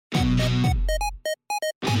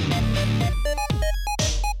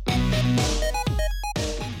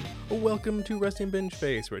Welcome to Resting Binge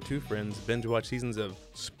Face, where two friends binge watch seasons of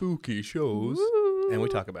spooky shows, and we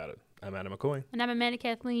talk about it. I'm Adam McCoy. And I'm Amanda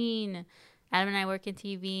Kathleen. Adam and I work in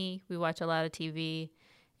TV. We watch a lot of TV.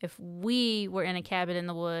 If we were in a cabin in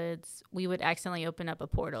the woods, we would accidentally open up a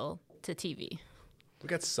portal to TV. We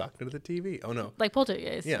got sucked into the TV. Oh, no. Like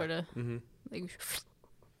Poltergeist, Yeah. sort of. Mm-hmm. Like,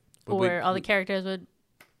 But or all the characters would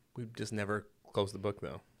We just never close the book,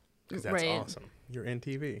 though, because that's awesome. You're in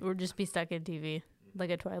TV. or just be stuck in TV, like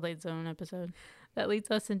a Twilight Zone episode. That leads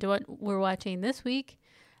us into what we're watching this week.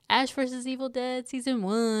 Ash vs. Evil Dead Season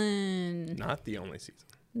 1. Not the only season.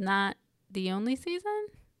 Not the only season?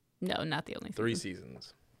 No, not the only season. 3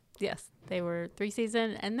 seasons. Yes, they were 3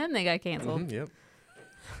 seasons, and then they got canceled. Mm-hmm,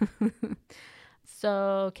 yep.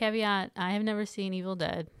 So, caveat, I have never seen Evil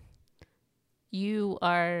Dead. You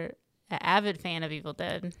are an avid fan of Evil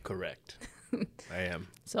Dead. Correct. I am.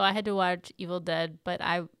 So, I had to watch Evil Dead, but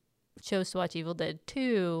I chose to watch Evil Dead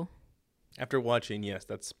 2. After watching, yes,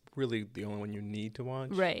 that's really the only one you need to watch.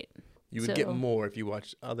 Right. You would get more if you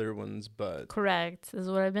watched other ones, but... Correct. This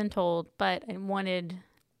is what I've been told. But I wanted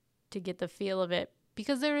to get the feel of it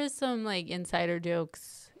because there is some, like, insider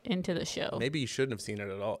jokes into the show. Maybe you shouldn't have seen it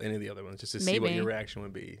at all, any of the other ones, just to see what your reaction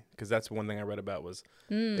would be. Because that's one thing I read about was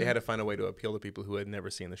they had to find a way to appeal to people who had never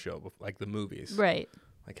seen the show, like the movies. Right.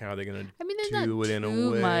 Like, how are they going to there's do not it in a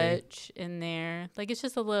too way? much in there. Like, it's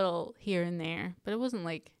just a little here and there. But it wasn't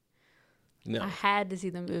like No. I had to see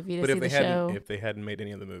the movie to But see if the they show. hadn't, if they hadn't made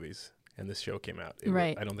any of the movies and this show came out,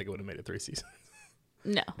 Right. I don't think it would have made it 3 seasons.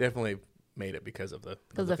 No. Definitely made it because of the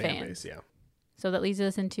fan fans. base. Yeah. So that leads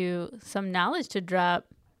us into some knowledge to drop,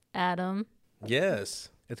 Adam. Yes.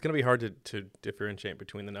 It's going to be hard to differentiate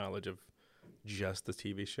between the knowledge of just the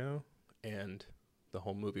TV show and the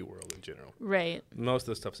whole movie world in general. Right. Most of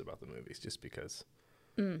the stuff's about the movies just because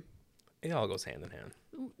it all goes hand in hand.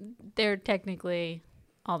 They're technically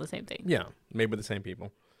all the same thing. Yeah, made by the same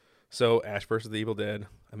people. So Ash vs. the Evil Dead,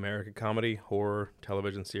 American comedy, horror,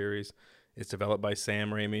 television series. It's developed by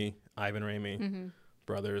Sam Raimi, Ivan Raimi,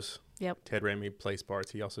 brothers. Yep. Ted Raimi plays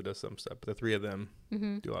parts. He also does some stuff. But the three of them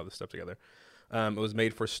do all this stuff together. It was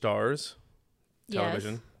made for Starz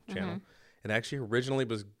television channel. It actually originally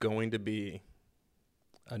was going to be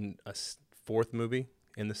a 4th movie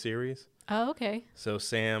in the series. Oh, okay. So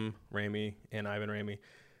Sam Raimi and Ivan Raimi,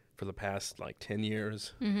 for the past 10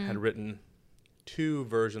 years, had written 2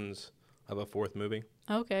 versions of a 4th movie.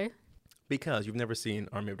 Okay. Because you've never seen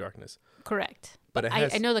Army of Darkness. Correct. But it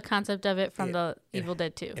has, I know the concept of it from the Evil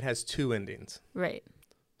Dead 2. It has 2 endings. Right.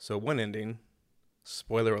 So one ending,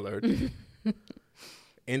 spoiler alert,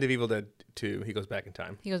 end of Evil Dead 2, he goes back in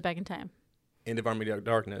time. He goes back in time. End of Army of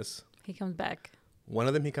Darkness. He comes back. One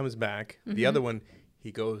of them, he comes back. The other one,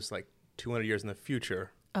 he goes 200 years in the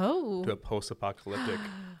future to a post-apocalyptic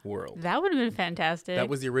world. That would have been fantastic. That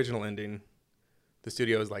was the original ending. The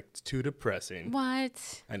studio was it's too depressing.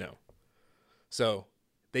 What? I know. So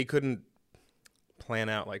they couldn't plan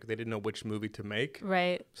out, they didn't know which movie to make.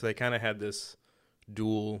 Right. So they kind of had this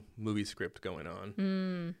dual movie script going on.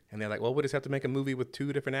 And they're like, well, we'll just have to make a movie with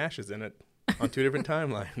 2 different Ashes in it on 2 different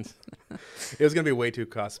timelines. It was going to be way too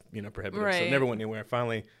cost prohibitive. Right. So it never went anywhere.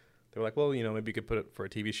 Finally, they were like, well, maybe you could put it for a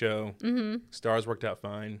TV show. Stars worked out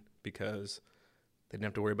fine because they didn't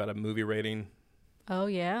have to worry about a movie rating. Oh,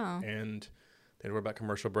 yeah. And they didn't worry about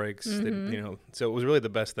commercial breaks. So it was really the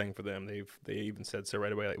best thing for them. They even said so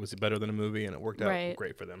right away. It was better than a movie, and it worked out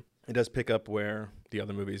great for them. It does pick up where the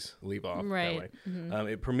other movies leave off. Right. That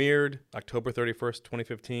way. It premiered October 31st,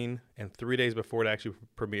 2015, and 3 days before it actually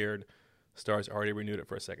premiered, Starz already renewed it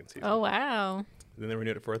for a 2nd season. Oh, wow. Then they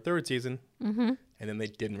renewed it for a 3rd season, and then they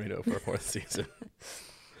didn't renew it for a 4th season.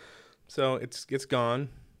 So it's gone.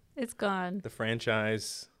 It's gone. The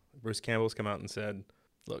franchise, Bruce Campbell's come out and said,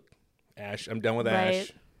 look, Ash, I'm done with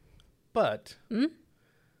Ash. But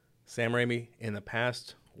Sam Raimi, in the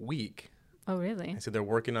past week, Oh, really? I said they're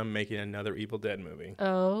working on making another Evil Dead movie.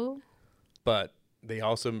 Oh. But they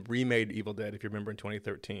also remade Evil Dead, if you remember, in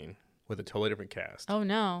 2013 with a totally different cast. Oh,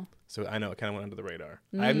 no. So I know it kind of went under the radar.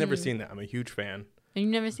 I've never seen that. I'm a huge fan. You've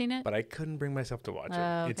never seen it? But I couldn't bring myself to watch it.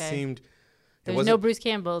 Okay. It seemed... There's no Bruce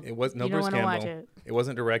Campbell. It was no you Bruce don't Campbell. Watch it. It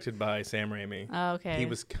wasn't directed by Sam Raimi. Oh, okay. He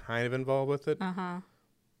was kind of involved with it. Uh-huh.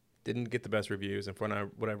 Didn't get the best reviews. And from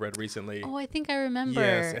what I read recently... Oh, I think I remember.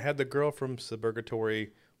 Yes, it had the girl from Suburgatory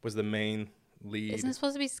was the main lead. Isn't it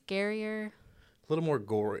supposed to be scarier? A little more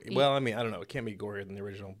gory. Well, I mean, I don't know. It can't be gorier than the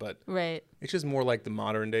original, but right. It's just more like the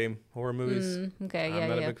modern day horror movies. Okay, I'm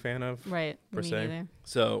not a big fan of. Right. Per Me se. neither.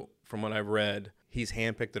 So, from what I've read, he's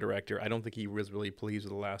handpicked the director. I don't think he was really pleased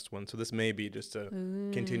with the last one. So this may be just a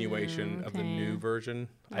continuation of the new version.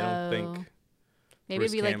 I don't think Maybe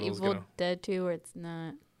Bruce it'd be Campbell's like Evil gonna... Dead 2 where it's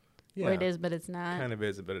not. Yeah. Or it is, but it's not. Kind of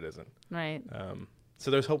is, but it isn't. Right. So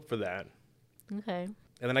there's hope for that. Okay.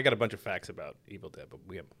 And then I got a bunch of facts about Evil Dead, but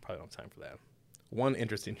we probably don't have time for that. One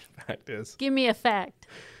interesting fact is... Give me a fact.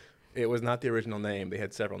 It was not the original name. They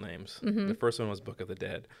had several names. Mm-hmm. The first one was Book of the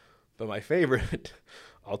Dead. But my favorite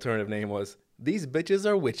alternative name was These Bitches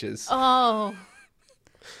Are Witches. Oh.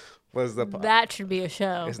 That should be a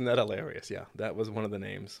show. Isn't that hilarious? Yeah, that was one of the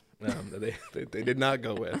names that they did not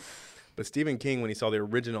go with. But Stephen King, when he saw the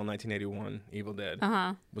original 1981 Evil Dead,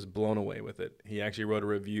 was blown away with it. He actually wrote a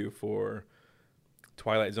review for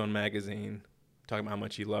Twilight Zone magazine talking about how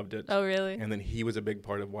much he loved it. Oh, really? And then he was a big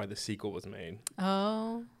part of why the sequel was made.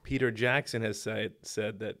 Oh. Peter Jackson has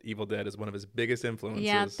said that Evil Dead is one of his biggest influences.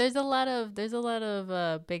 Yeah, there's a lot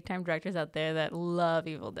of big time directors out there that love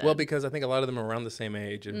Evil Dead. Well, because I think a lot of them are around the same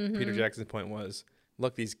age, and Peter Jackson's point was,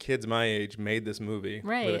 look, these kids my age made this movie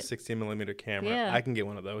with a 16mm camera. Yeah. I can get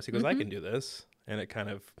one of those. He goes, I can do this, and it kind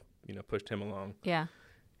of pushed him along. Yeah.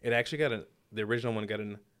 It actually the original one got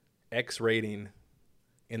an X rating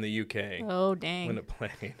in the UK. Oh, dang. When it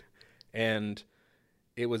played. And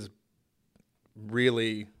it was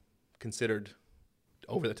really considered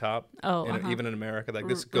over the top. Oh, even in America. Like,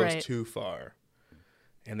 this goes too far.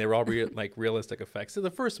 And they were all realistic effects. So the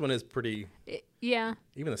first one is pretty... Yeah.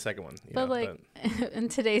 Even the second one. But in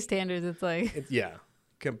today's standards, it's like...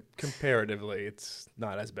 Comparatively, it's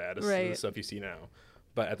not as bad as the stuff you see now.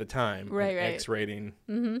 But at the time, X rating,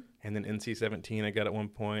 and then NC-17 I got at one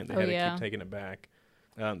point. They had to keep taking it back.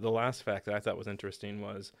 The last fact that I thought was interesting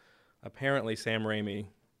was apparently Sam Raimi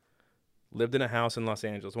lived in a house in Los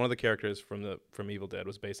Angeles. One of the characters from Evil Dead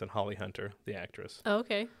was based on Holly Hunter, the actress. Oh,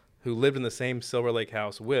 okay. Who lived in the same Silver Lake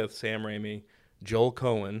house with Sam Raimi, Joel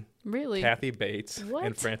Cohen, Kathy Bates,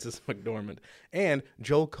 and Frances McDormand. And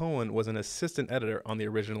Joel Cohen was an assistant editor on the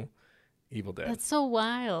original Evil Dead. That's so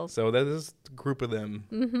wild. So that is a group of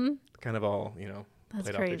them kind of all, That's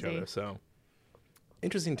played crazy. off each other. So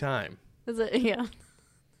interesting time. Is it? Yeah.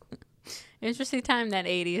 Interesting time, that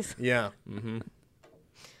 80s. Yeah.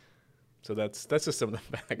 So that's just some of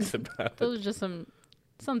the facts about Those are just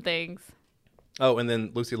some things. Oh, and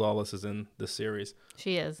then Lucy Lawless is in this series.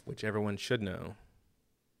 She is. Which everyone should know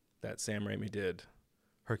that Sam Raimi did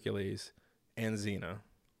Hercules and Xena,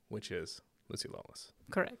 which is Lucy Lawless.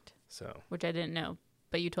 Correct. So. Which I didn't know,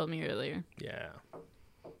 but you told me earlier. Yeah.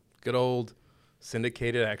 Good old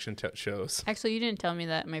syndicated action shows. Actually, you didn't tell me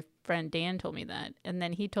that. My friend Dan told me that. And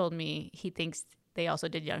then he told me he thinks they also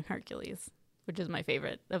did Young Hercules, which is my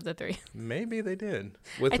favorite of the three. Maybe they did.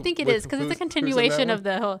 I think it is, because it's a continuation of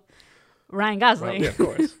the whole Ryan Gosling. Well, yeah, of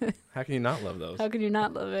course. How can you not love those? How can you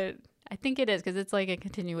not love it? I think it is, because it's like a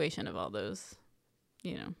continuation of all those,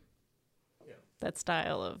 that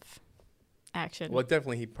style of action. Well,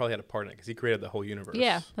 definitely he probably had a part in it, because he created the whole universe.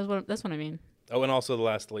 Yeah, that's what I mean. Oh, and also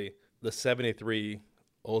lastly, the 73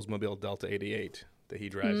 Oldsmobile Delta 88 that he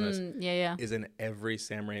drives is in every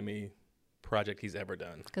Sam Raimi project he's ever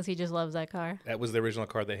done. Because he just loves that car. That was the original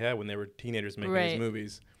car they had when they were teenagers making these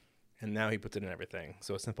movies. And now he puts it in everything.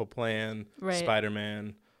 So A Simple Plan,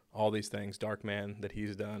 Spider-Man, all these things, Darkman that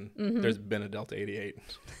he's done. There's been a Delta 88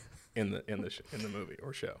 in the movie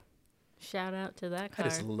or show. Shout out to that car. I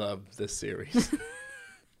just love this series.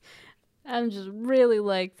 I'm just really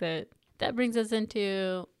like that. That brings us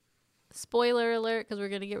into spoiler alert, because we're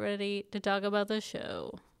going to get ready to talk about the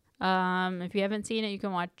show. If you haven't seen it, you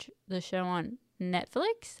can watch the show on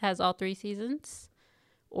Netflix. Has all 3 seasons.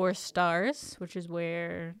 Or Stars, which is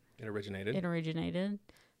where it originated.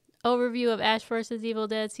 Overview of Ash vs. Evil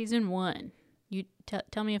Dead Season 1. You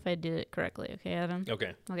tell me if I did it correctly, okay, Adam?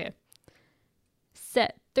 Okay.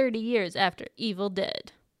 Set 30 years after Evil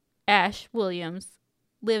Dead, Ash Williams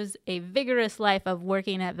lives a vigorous life of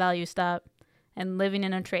working at Value Stop and living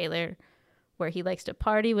in a trailer where he likes to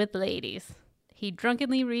party with ladies. He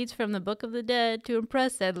drunkenly reads from the Book of the Dead to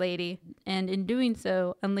impress said lady, and in doing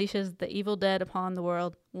so, unleashes the evil dead upon the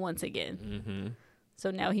world once again. So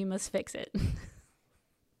now he must fix it.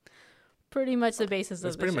 Pretty much the basis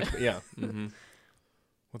of the show. Pretty much, yeah.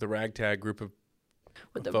 With a ragtag group of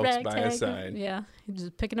folks by his side. Yeah, he's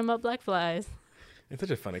just picking them up like flies. It's such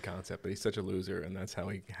a funny concept, but he's such a loser, and that's how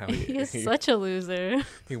he is such a loser.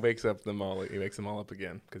 He wakes them all up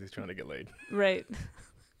again because he's trying to get laid. Right.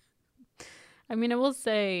 I mean, I will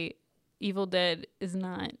say Evil Dead is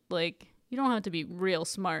not, like, you don't have to be real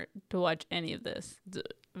smart to watch any of this. It's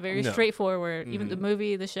very straightforward. Even the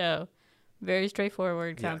movie, the show, very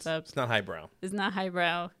straightforward concept. It's not highbrow. It's not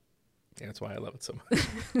highbrow. Yeah, that's why I love it so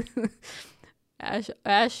much.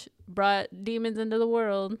 Ash brought demons into the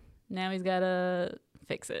world. Now he's got to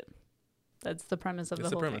fix it. That's the premise of the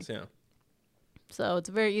whole thing. That's the premise, So it's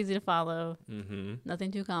very easy to follow. Mm-hmm.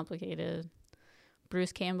 Nothing too complicated.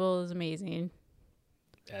 Bruce Campbell is amazing.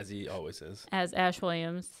 As he always is. As Ash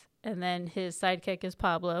Williams. And then his sidekick is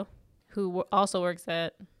Pablo, who also works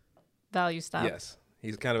at Value Stop. Yes.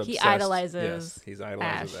 He's kind of obsessed. He idolizes Yes, he's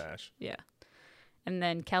idolizes Ash. Yeah. And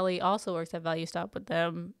then Kelly also works at Value Stop with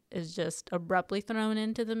them, is just abruptly thrown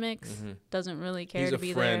into the mix. Mm-hmm. Doesn't really care to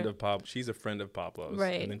be there. She's a friend of Pablo's.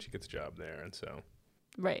 Right. And then she gets a job there, and so.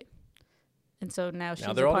 Right. And so now she's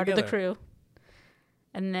a they're all part together. of the crew.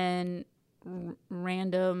 And then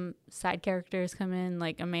random side characters come in,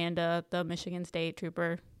 like Amanda, the Michigan State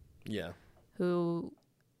trooper. Yeah. Who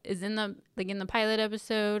is in the pilot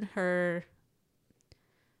episode. Her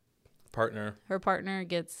partner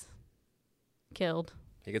gets killed.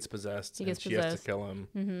 He gets possessed. She has to kill him.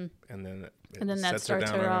 Mm-hmm. And then that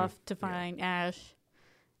starts her off to find Ash.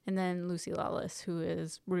 And then Lucy Lawless, who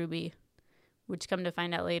is Ruby, which come to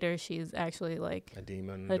find out later, she's actually like a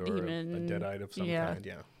demon or a deadite of some kind.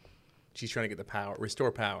 Yeah. She's trying to get the power,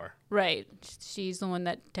 restore power. Right. She's the one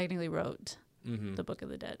that technically wrote the Book of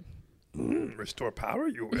the Dead. Restore power,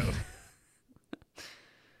 you will.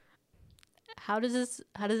 How does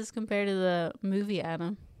this compare to the movie,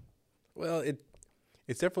 Adam? Well,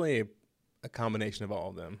 it's definitely a combination of all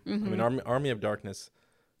of them. Mm-hmm. I mean, Army of Darkness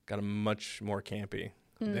got a much more campy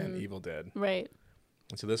than Evil Dead. Right.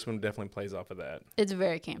 And so this one definitely plays off of that. It's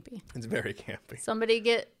very campy. It's very campy. Somebody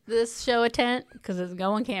get this show a tent because it's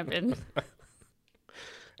going camping.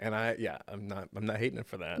 And I'm not hating it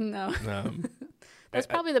for that. No. That's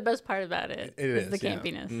probably the best part about it. It is the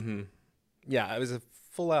campiness. Mm-hmm. Yeah, it was a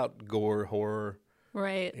full-out gore horror.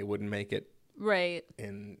 Right. It wouldn't make it. Right.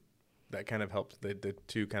 And that kind of helped the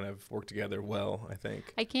two kind of work together well, I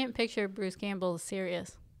think. I can't picture Bruce Campbell as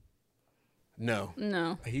serious. No.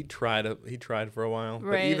 He tried for a while.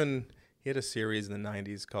 Right. But even he had a series in the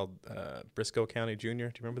 90s called Briscoe County Jr. Do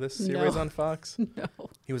you remember this series on Fox? No.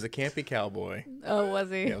 He was a campy cowboy. Oh,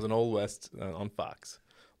 was he? Yeah, it was an Old West on Fox.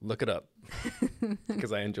 Look it up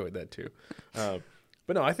because I enjoyed that too.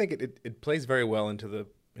 But no, I think it plays very well into the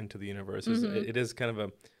universe. Mm-hmm. It is kind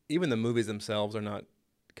of even the movies themselves are not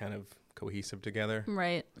kind of cohesive together.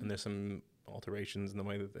 Right. And there's some alterations in the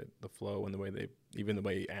way that the flow and the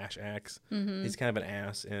way Ash acts. Mm-hmm. He's kind of an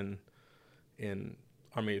ass in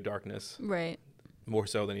Army of Darkness. Right. More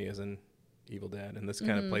so than he is in Evil Dead. And this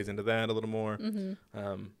kind of plays into that a little more.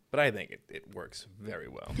 Mm-hmm. But I think it works very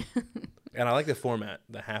well. And I like the format,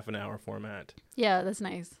 the half an hour format. Yeah, that's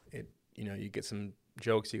nice. You get some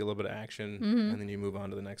jokes, you get a little bit of action, and then you move on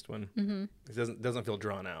to the next one. Mm-hmm. It doesn't feel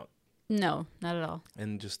drawn out. No, not at all.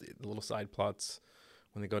 And just the little side plots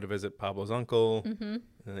when they go to visit Pablo's uncle, and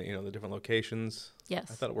the different locations. Yes,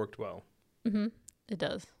 I thought it worked well. Mm-hmm. It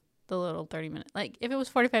does. The little 30-minute, like if it was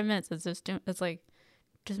 45 minutes, it's like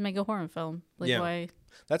just make a horror film. Like why?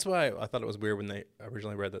 That's why I thought it was weird when they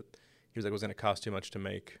originally read that he was like it was going to cost too much to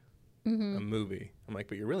make a movie. I'm like,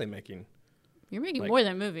 but you're really making. You're making more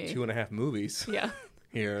than a movie. 2.5 movies. Yeah.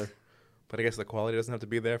 Here. But I guess the quality doesn't have to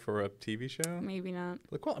be there for a TV show. Maybe not.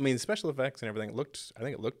 Special effects and everything. It looked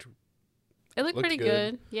pretty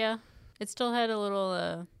good. Yeah. It still had a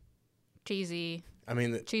little cheesy. I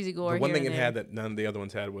mean, cheesy gore. The one thing it had that none of the other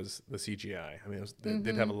ones had was the CGI. I mean, it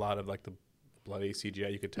did have a lot of like the bloody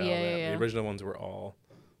CGI. You could tell that the original ones were all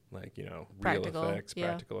like practical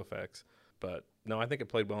effects. But no, I think it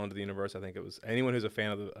played well into the universe. I think it was anyone who's a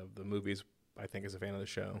fan of the movies. I think is a fan of the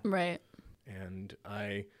show. Right. And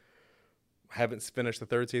I haven't finished the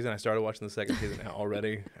third season. I started watching the second season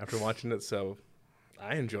already after watching it, so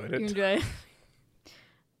I enjoyed it. You enjoyed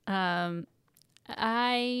it?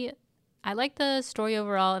 I like the story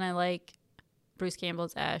overall, and I like Bruce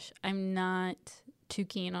Campbell's Ash. I'm not too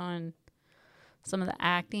keen on some of the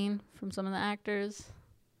acting from some of the actors.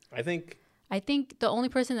 I think the only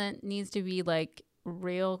person that needs to be like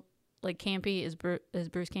real, like campy, is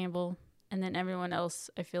Bruce Campbell, and then everyone else,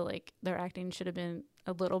 I feel like their acting should have been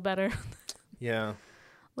a little better. Yeah.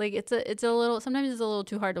 Like it's a little, sometimes it's a little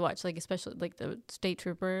too hard to watch, like especially like the state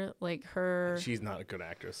trooper, like her. She's not a good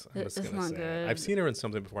actress. It's not good. I've seen her in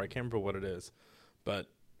something before. I can't remember what it is, but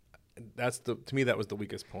to me that was the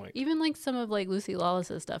weakest point. Even like some of like Lucy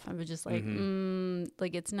Lawless's stuff, I was just like,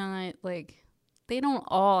 like it's not like they don't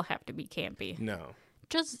all have to be campy. No.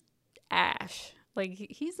 Just Ash. Like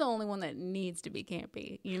he's the only one that needs to be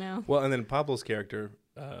campy, Well, and then Pablo's character,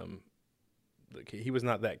 he was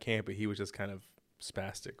not that campy. He was just kind of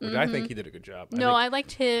spastic, which I think he did a good job. I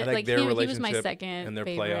liked his. I like their he relationship was my second and their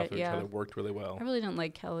favorite. play off of each other worked really well. I really didn't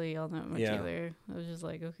like Kelly all that much either. I was just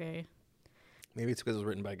like, okay. Maybe it's because it was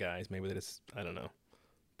written by guys. Maybe they just, I don't know.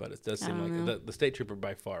 But it does seem like the state trooper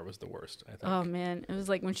by far was the worst, I think. Oh man, it was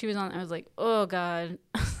like when she was on, I was like, oh god.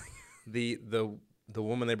 The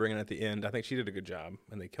woman they bring in at the end, I think she did a good job,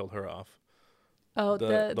 and they killed her off. Oh,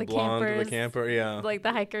 the blonde, campers, the camper, yeah, like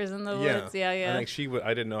the hikers in the woods, yeah. I think she would. I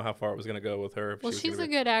didn't know how far it was going to go with her. Well, she's a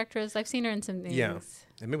good actress. I've seen her in some things. Yeah,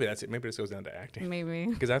 and maybe that's it. Maybe this goes down to acting. Maybe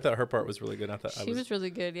because I thought her part was really good. I thought she was really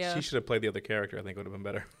good. Yeah, she should have played the other character. I think would have been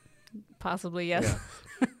better. Possibly, yes.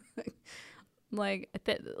 Yeah. like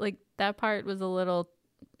that part was a little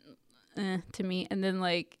to me, and then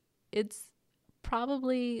like it's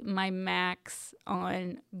probably my max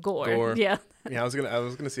on gore. Yeah. Yeah, I was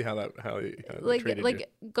gonna see how like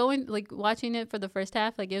going watching it for the first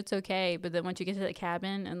half, like it's okay, but then once you get to the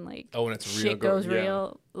cabin and like and it's shit goes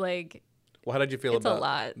real, like. Well, how did you feel about a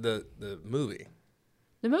lot. the movie?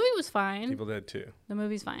 The movie was fine. Evil Dead 2. The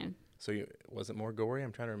movie's fine. So was it more gory?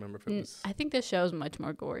 I'm trying to remember if it was. I think the show's much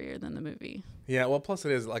more gorier than the movie. Yeah, well, plus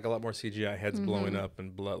it is like a lot more CGI, heads blowing up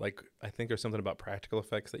and blood. Like I think there's something about practical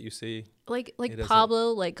effects that you see. Like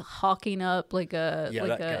Pablo like hawking up like a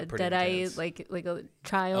deadite, like a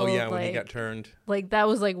child. Oh yeah, when he got turned. Like that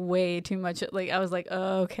was like way too much. Like I was like,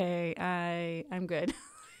 oh, okay, I'm good.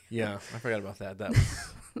 Yeah, I forgot about that. That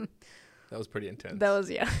was. That was pretty intense. That was,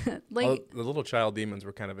 like the little child demons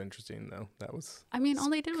were kind of interesting, though. That was. I mean, all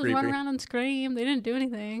they did was run around and scream. They didn't do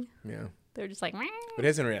anything. Yeah. They were just like. Meow. But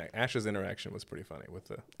Ash's interaction was pretty funny with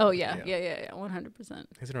the. Oh yeah, 100%.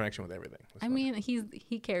 His interaction with everything. I mean,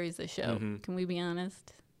 he carries the show. Mm-hmm. Can we be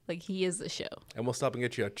honest? Like he is the show. And we'll stop and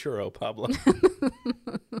get you a churro, Pablo.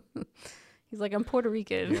 He's like, I'm Puerto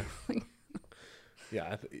Rican.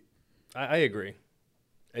 Yeah, I agree.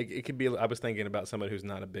 It could be. I was thinking about somebody who's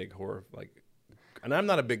not a big horror and I'm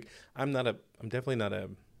definitely not a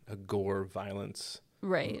gore violence.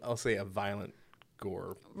 Right. I'll say a violent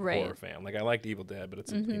gore horror fan. Like I liked Evil Dead, but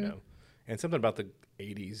it's and something about the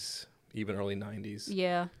 80s, even early 90s.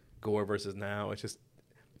 Yeah. Gore versus now, it's just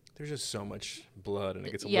there's just so much blood and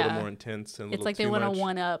it gets a little more intense and it's like they want to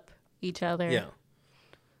one up each other. Yeah.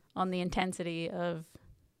 On the intensity of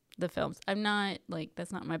the films. I'm not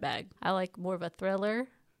that's not my bag. I like more of a thriller.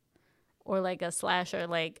 Or like a slasher,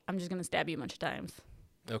 like I'm just gonna stab you a bunch of times.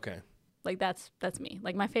 Okay. Like that's me.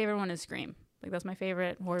 Like my favorite one is Scream. Like that's my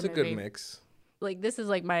favorite horror movie. It's a good mix. Like this is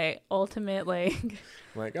like my ultimate Like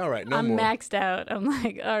all right, I'm maxed out. I'm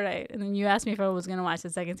like all right. And then you asked me if I was gonna watch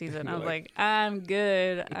the second season. I was like I'm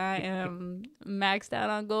good. I am maxed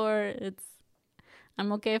out on gore.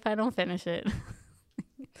 I'm okay if I don't finish it.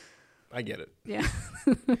 I get it. Yeah.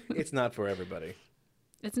 It's not for everybody.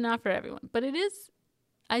 It's not for everyone, but it is.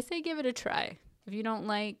 I say give it a try. If you don't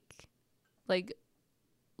like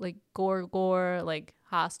gore, like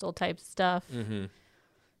hostile type stuff,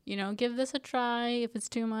 give this a try. If it's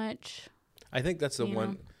too much, I think that's the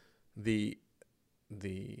one. The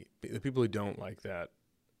people who don't like that,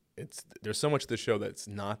 there's so much of the show that's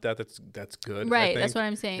not that's good. Right, that's what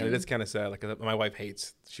I'm saying. And it is kind of sad. Like my wife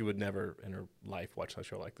hates. She would never in her life watch a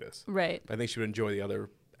show like this. Right. But I think she would enjoy the other.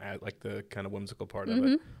 Like the kind of whimsical part of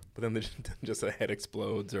it, but then just a head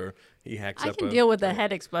explodes or he hacks up. I can deal with the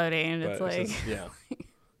head exploding. It's like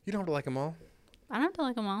you don't have to like them all. I don't have to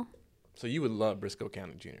like them all. So you would love Briscoe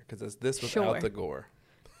County Jr. because this without the gore.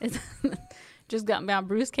 It's just got about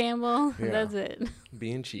Bruce Campbell. Yeah. That's it.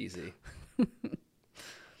 Being cheesy.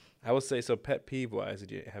 I would say so. Pet peeve wise, did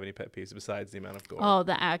you have any pet peeves besides the amount of gore? Oh,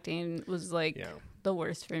 the acting was the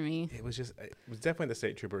worst for me. It was definitely the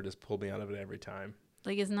state trooper just pulled me out of it every time.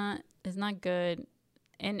 Like it's not good,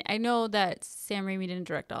 and I know that Sam Raimi didn't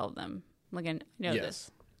direct all of them. Like I know this,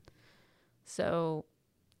 so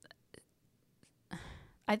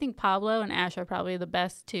I think Pablo and Ash are probably the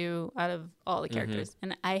best two out of all the characters.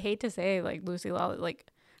 And I hate to say Lucy Lawless,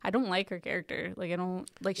 I don't like her character. I don't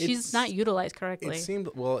she's not utilized correctly. It seemed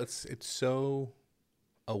it's so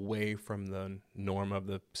away from the norm of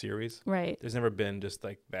the series. Right. There's never been just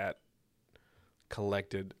that.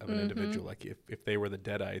 Collected of an individual, like if they were the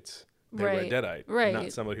Deadites, they were a Deadite,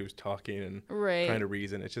 not somebody who's talking and trying to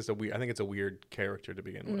reason. It's just I think it's a weird character to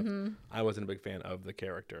begin with. I wasn't a big fan of the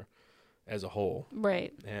character as a whole,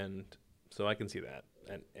 right? And so I can see that,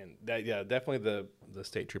 and that definitely the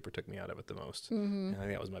state trooper took me out of it the most, and I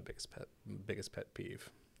think that was my biggest pet peeve.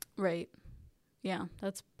 Right. Yeah,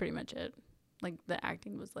 that's pretty much it. The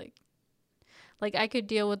acting was I could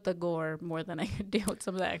deal with the gore more than I could deal with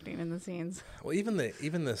some of the acting in the scenes. Well, even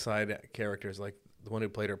the side characters, like the one who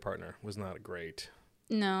played her partner, was not great.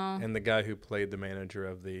 No. And the guy who played the manager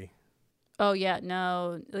of the. Oh yeah,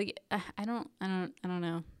 no. I don't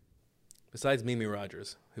know. Besides Mimi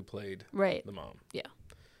Rogers, who played the mom. Yeah.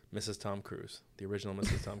 Mrs. Tom Cruise, the original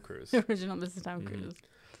Mrs. Tom Cruise. The original Mrs. Tom Cruise.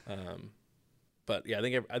 But yeah,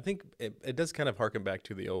 I think it does kind of harken back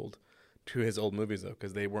to his old movies though,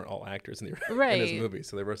 because they weren't all actors in his movies,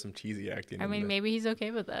 so there was some cheesy acting. I mean, maybe he's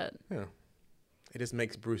okay with that. Yeah, it just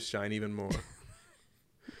makes Bruce shine even more.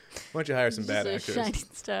 Why don't you hire some bad actors shining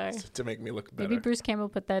star to make me look better? Maybe Bruce Campbell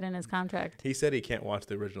put that in his contract. He said he can't watch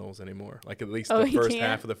the originals anymore. Like at least the first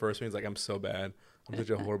half of the first one, he's like, I'm so bad. I'm such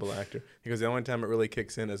a horrible actor. He goes, the only time it really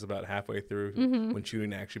kicks in is about halfway through when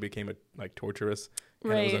shooting actually became torturous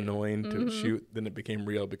and it was annoying to shoot. Then it became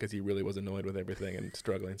real because he really was annoyed with everything and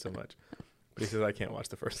struggling so much. But he says, I can't watch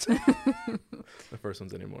the first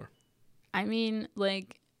ones anymore. I mean,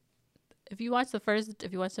 like, if you watch the first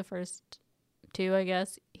two, I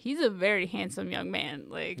guess, he's a very handsome young man.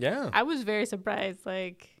 Like, yeah, I was very surprised,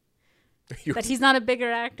 like, that he's not a bigger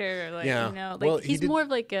actor. Like, you know, like, well, he's more of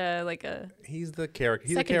like a. He's the character.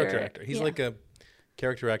 He's a character actor. He's like a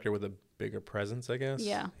character actor with a bigger presence, I guess.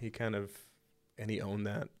 Yeah. He he owned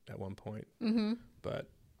that at one point. Mm-hmm. But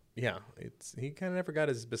yeah, he kind of never got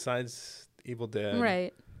besides Evil Dead.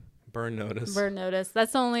 Right. Burn Notice.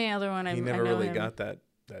 That's the only other one I know. He never really got that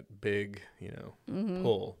big,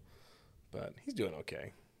 pull. But he's doing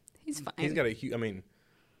okay. He's fine. He's got I mean,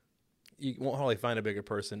 you won't hardly find a bigger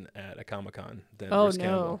person at a Comic-Con than Bruce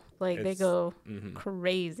Campbell. Like they go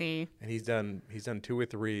crazy. And he's done 2 or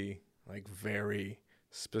 3 like very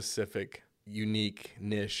specific, unique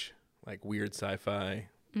niche, like weird sci-fi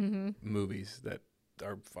movies that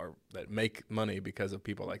are that make money because of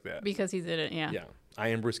people like that. Because he did it, yeah. Yeah. I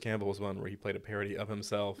Am Bruce Campbell was one where he played a parody of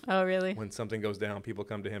himself. Oh, really? When something goes down, people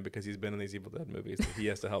come to him because he's been in these Evil Dead movies. That he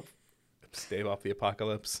has to help stave off the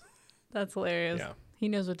apocalypse. That's hilarious. Yeah. He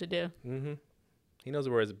knows what to do. Mm-hmm. He knows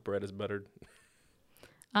where his bread is buttered.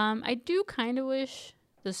 I do kind of wish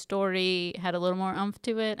the story had a little more oomph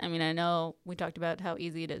to it. I mean, I know we talked about how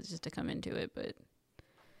easy it is just to come into it, but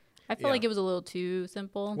I felt like it was a little too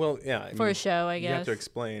simple. Well, yeah. For a show, I guess. You have to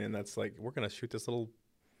explain, and that's like, we're going to shoot this little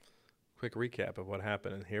quick recap of what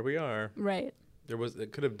happened, and here we are. Right.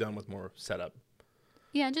 It could have done with more setup.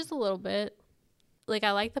 Yeah, just a little bit. Like,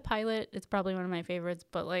 I like the pilot. It's probably one of my favorites,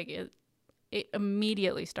 but like it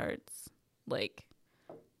immediately starts like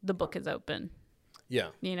the book is open. Yeah.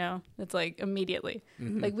 You know, it's like immediately.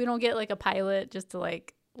 Mm-hmm. Like, we don't get like a pilot just to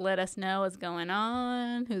like let us know what's going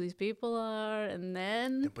on, who these people are, and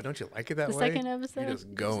then. But don't you like it that way? The second episode, you're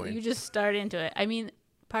just going. You just start into it. I mean,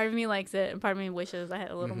 part of me likes it, and part of me wishes I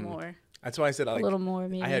had a little more. That's why I said a little more.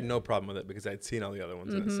 Maybe I had no problem with it because I'd seen all the other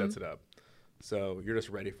ones and it sets it up. So you're just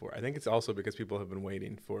ready for it. I think it's also because people have been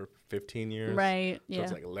waiting for 15 years. Right. So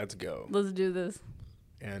it's like, let's go. Let's do this.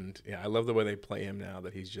 And yeah, I love the way they play him now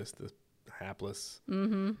that he's just the hapless,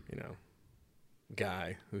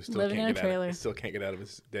 guy who still can't get out of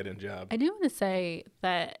his dead end job. I do want to say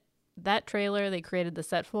that trailer they created the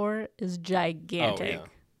set for is gigantic. Oh,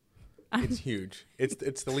 yeah. It's huge.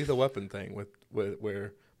 It's the Lethal Weapon thing with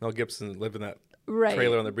where Mel Gibson lived in that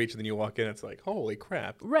trailer on the beach, and then you walk in, it's like, holy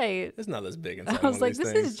crap. Right. It's not this big inside. I was like,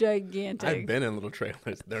 this is gigantic. I've been in little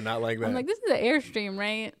trailers. They're not like that. I'm like, this is an Airstream,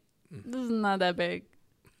 right? This is not that big.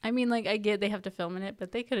 I mean, like, I get they have to film in it,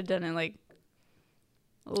 but they could have done it like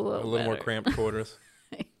a little more cramped quarters.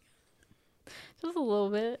 Just a little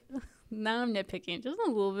bit. Now I'm nitpicking. Just a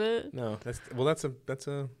little bit. No, that's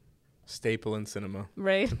a staple in cinema.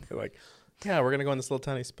 Right. They're like, yeah, we're gonna go in this little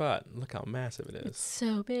tiny spot. Look how massive it is. It's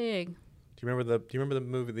so big. Do you remember the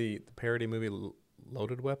movie, the parody movie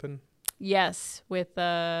Loaded Weapon? Yes, with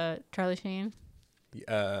Charlie Sheen.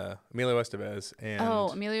 Emilio Estevez and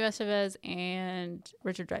Emilio Estevez and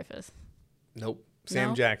Richard Dreyfuss. Nope.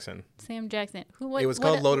 Sam Jackson. Sam Jackson. It was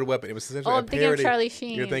called Loaded Weapon. It was essentially a parody. I'm thinking of Charlie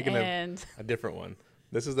Sheen. You're thinking of a different one.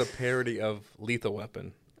 This is a parody of Lethal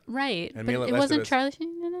Weapon. Right. But it wasn't Charlie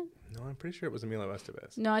Sheen in it? No, I'm pretty sure it was Emilio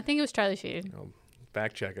Estevez. No, I think it was Charlie Sheen. Oh,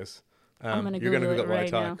 fact check us. I'm gonna Google it while I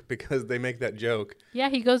talk now. because they make that joke. Yeah,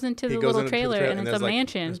 he goes into the little trailer and it's a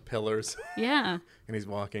mansion. There's pillars. Yeah. And he's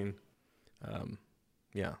walking.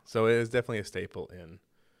 Yeah. So it is definitely a staple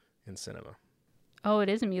in cinema. Oh, it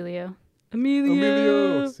is Emilio.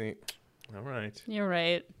 Emilio. See, all right. You're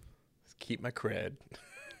right. Let's keep my cred.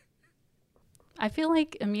 I feel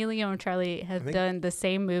like Emilio and Charlie have done the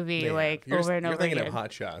same movie over and over again. You're thinking of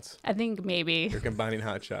Hot Shots. I think maybe. You're combining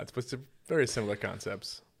Hot Shots, but it's very similar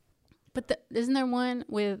concepts. But isn't there one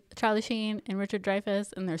with Charlie Sheen and Richard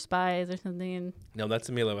Dreyfuss and they're spies or something? No, that's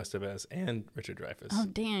Emilio Estevez and Richard Dreyfuss. Oh,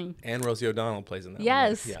 dang. And Rosie O'Donnell plays in that one.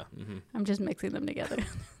 Yes. Yeah. Mm-hmm. I'm just mixing them together.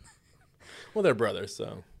 Well, they're brothers,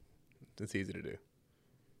 so it's easy to do.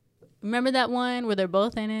 Remember that one where they're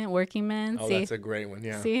both in it, Working Men? Oh, that's a great one,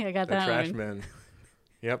 yeah. See, I got that one. Trash Men.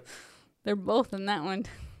 Yep. They're both in that one.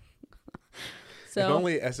 So if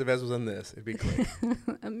only Estevez was in this, it'd be great.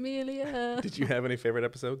 Amelia. Did you have any favorite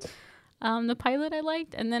episodes? The pilot I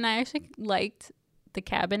liked, and then I actually liked the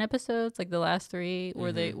cabin episodes, like the last 3,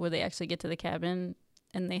 where they actually get to the cabin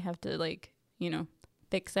and they have to like,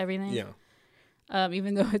 fix everything. Yeah.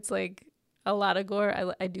 Even though it's like a lot of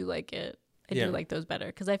gore, I do like it. I do like those better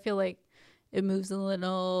because I feel like it moves a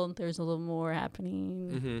little. There's a little more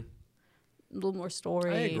happening, a little more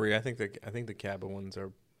story. I agree. I think the cabin ones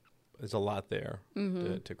there's a lot there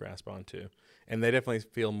to grasp onto, and they definitely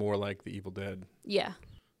feel more like the Evil Dead. Yeah.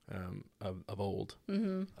 Of old.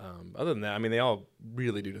 Other than that, I mean, they all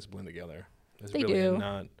really do just blend together. They do.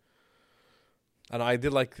 And I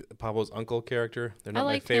did like Pablo's uncle character. They're not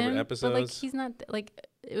my favorite episodes. But like, he's not like.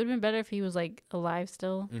 It would have been better if he was like alive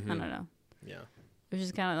still. I don't know. Yeah. It was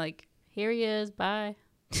just kind of like, here he is, bye.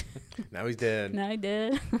 Now he's dead. Now he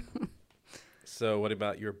did. So what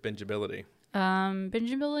about your bingeability?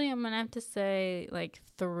 Bingeability, I'm gonna have to say like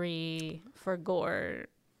 3 for gore.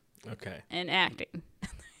 Okay. And acting.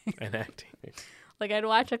 And acting. Like I'd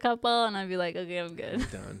watch a couple and I'd be like, okay, I'm good.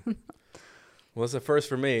 Done. Well, it's a first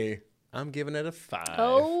for me. I'm giving it a 5.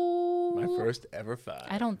 Oh. My first ever 5.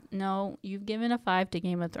 I don't know. You've given a 5 to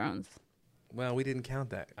Game of Thrones. Well, we didn't count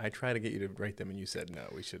that. I tried to get you to rate them, and you said no,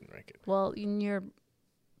 we shouldn't rank it. Well, in your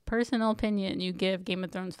personal opinion, you give Game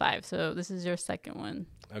of Thrones 5, so this is your second one.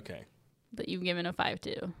 Okay. That you've given a 5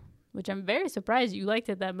 to, which I'm very surprised you liked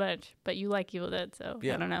it that much, but you like Evil Dead, so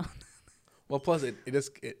I don't know. Well, plus it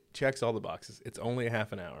checks all the boxes. It's only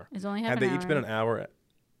half an hour. It's only half an hour. Had they each been an hour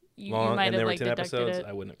long and there were 10 episodes,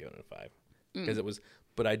 I wouldn't have given it a 5. Because it was,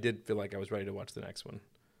 but I did feel like I was ready to watch the next one.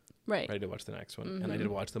 Right. Ready to watch the next one. And I did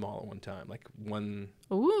watch them all at one time. Like one.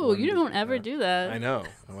 Ooh, you don't ever do that. I know.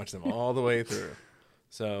 I watched them all the way through.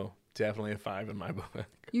 So definitely a 5 in my book.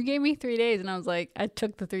 You gave me 3 days, and I was like, I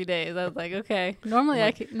took the 3 days. I was like, okay. Normally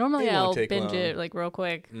I'll binge it like real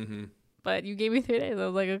quick. But you gave me 3 days. I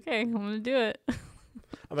was like, okay, I'm gonna do it.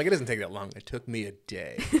 I'm like, it doesn't take that long. It took me a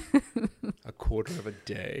day, a quarter of a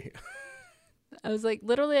day. I was like,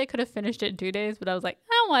 literally, I could have finished it in 2 days, but I was like,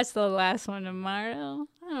 I'll watch the last one tomorrow.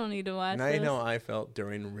 I don't need to watch this. I know I felt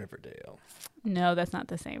during Riverdale. No, that's not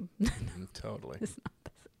the same. Totally. It's not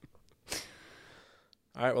the same.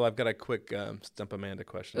 All right, well, I've got a quick Stump Amanda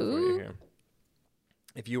question for you here.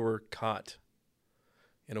 If you were caught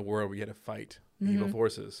in a world where you had to fight evil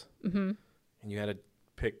forces, and you had to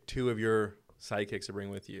pick 2 of your sidekicks to bring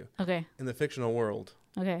with you. Okay. In the fictional world.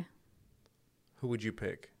 Okay. Who would you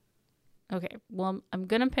pick? Okay. Well, I'm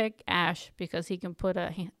gonna pick Ash because he can put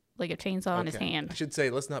a chainsaw on his hand. I should say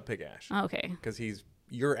let's not pick Ash. Okay. Because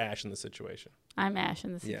you're Ash in the situation. I'm Ash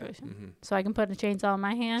in the situation. Yeah. So I can put a chainsaw in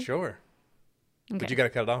my hand? Sure. Okay. But you got to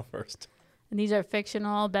cut it off first. And these are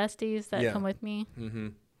fictional besties that come with me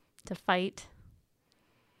to fight.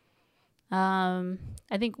 I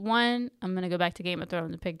think I'm going to go back to Game of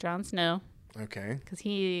Thrones and pick Jon Snow. Okay. Because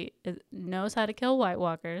he knows how to kill White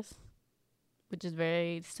Walkers, which is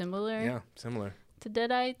very similar. Yeah, similar. To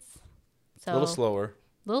Deadites. So a little slower.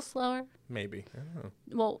 A little slower. Maybe. I don't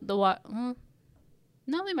know. Well,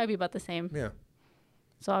 no, they might be about the same. Yeah.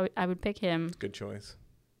 So I would pick him. Good choice.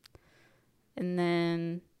 And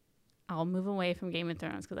then I'll move away from Game of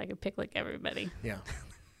Thrones because I could pick like everybody. Yeah.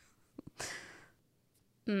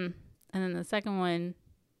 And then the second one,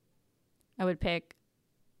 I would pick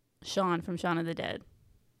Shaun from Shaun of the Dead.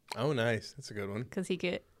 Oh, nice. That's a good one. Because he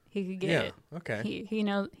could get it. Okay. He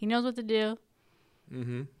knows what to do.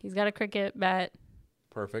 He's got a cricket bat.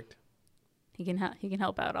 Perfect. He can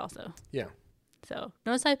help out also. Yeah. So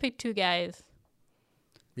notice I picked 2 guys.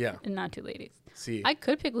 Yeah. And not 2 ladies. See. I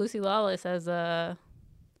could pick Lucy Lawless as a.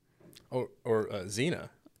 Or Xena.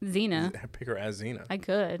 Xena. Pick her as Xena. I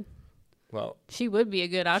could. Well. She would be a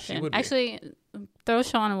good option. Actually, throw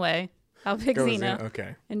Shaun away. I'll pick Xena.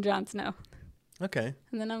 Okay. And Jon Snow. Okay.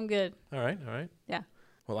 And then I'm good. All right. Yeah.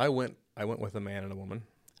 Well, I went with a man and a woman.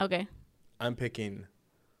 Okay. I'm picking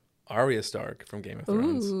Arya Stark from Game of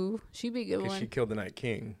Thrones. Ooh, she'd be a good one. Because she killed the Night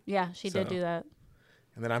King. Yeah, she did do that.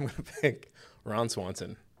 And then I'm going to pick Ron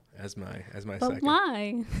Swanson as my second.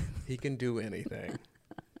 Why? He can do anything.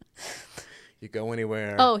 You go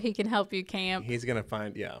anywhere. Oh, he can help you camp. He's going to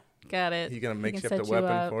find, Got it. He's going to makeshift a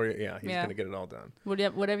weapon for you. Yeah, he's going to get it all done.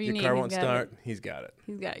 Whatever you need. Your car won't start. He's got it.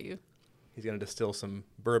 He's got you. He's going to distill some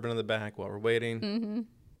bourbon in the back while we're waiting.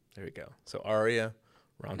 There we go. So Arya,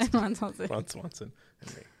 Ron Swanson,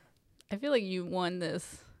 and me. I feel like you won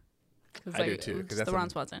this. I do too. Because that's Ron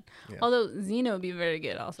Swanson. Yeah. Although Xena would be very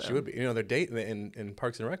good also. She would be. They're dating in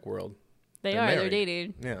Parks and Rec world. They're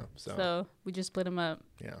dating. Yeah. So we just split them up.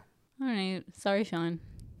 Yeah. All right. Sorry, Shaun.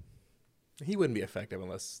 He wouldn't be effective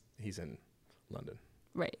unless he's in London.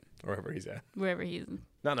 Right. Wherever he's at. Wherever he's.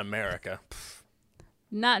 Not in America.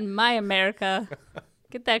 Not in my America.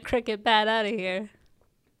 Get that cricket bat out of here.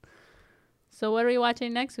 So what are we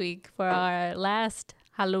watching next week for our last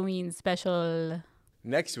Halloween special?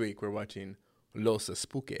 Next week, we're watching Los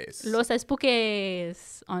Espookys. Los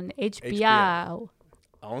Espookys on HBO.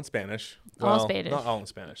 All in Spanish. All Spanish. Not all in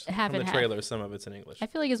Spanish. Half From and the trailer, some of it's in English. I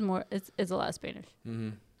feel like it's a lot of Spanish. Mm-hmm.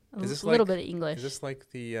 A little bit of English. Is this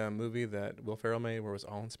like the movie that Will Ferrell made where it was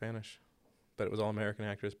all in Spanish? But it was all American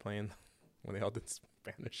actors playing when they all did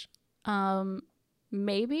Spanish?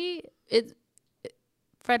 Maybe.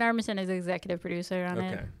 Fred Armisen is executive producer on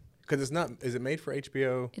it. Okay. Because it's not... Is it made for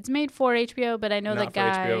HBO? It's made for HBO, but I know the guy...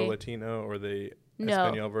 Not for HBO Latino or the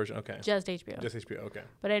Espanol version? Okay. Just HBO. Just HBO, okay.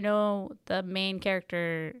 But I know the main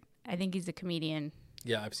character, I think he's a comedian.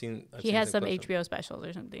 Yeah, I've seen he has some HBO specials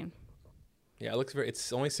or something. Yeah, it looks very...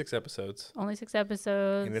 It's only 6 episodes. Only 6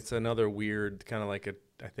 episodes. And it's another weird kind of like a...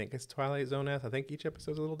 I think it's Twilight Zone-esque. I think each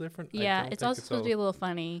episode's a little different. Yeah, it's also supposed to be a little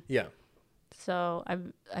funny. Yeah. So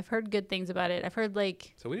I've heard good things about it. I've heard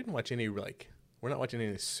like... So we didn't watch any like... We're not watching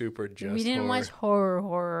any super just We didn't watch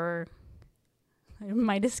horror. It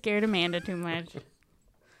might have scared Amanda too much.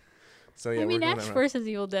 So yeah, I mean, Ash vs.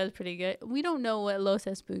 Evil Dead is pretty good. We don't know what Los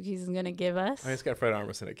Espookys is going to give us. I mean, it's got Fred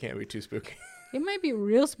Armisen. It can't be too spooky. It might be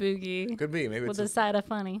real spooky. Could be. Maybe with a side of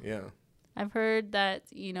funny. Yeah. I've heard that,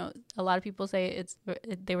 a lot of people say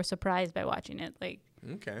they were surprised by watching it. Like,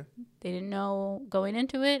 okay. They didn't know going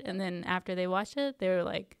into it, and then after they watched it, they were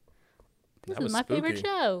like, this is my favorite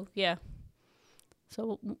show. Yeah.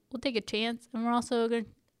 So we'll take a chance, and we're also going to,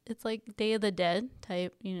 it's like Day of the Dead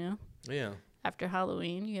type, Yeah. After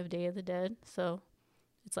Halloween, you have Day of the Dead, so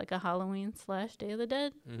it's like a Halloween / Day of the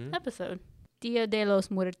Dead episode. Dia de los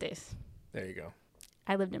Muertes. There you go.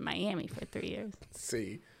 I lived in Miami for 3 years.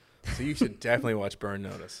 See. So you should definitely watch Burn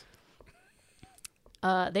Notice.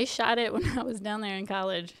 They shot it when I was down there in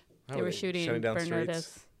college. They were shooting down Burn streets?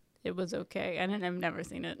 Notice. It was okay. I've never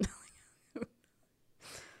seen it.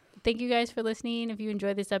 Thank you guys for listening. If you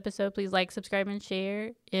enjoyed this episode, please like, subscribe, and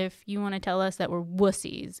share. If you want to tell us that we're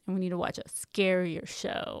wussies and we need to watch a scarier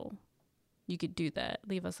show, you could do that.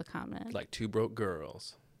 Leave us a comment. Like Two Broke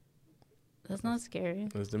Girls. That's not scary.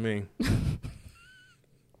 It was to me.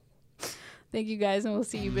 Thank you guys, and we'll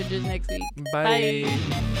see you bitches next week. Bye.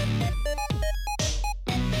 Bye.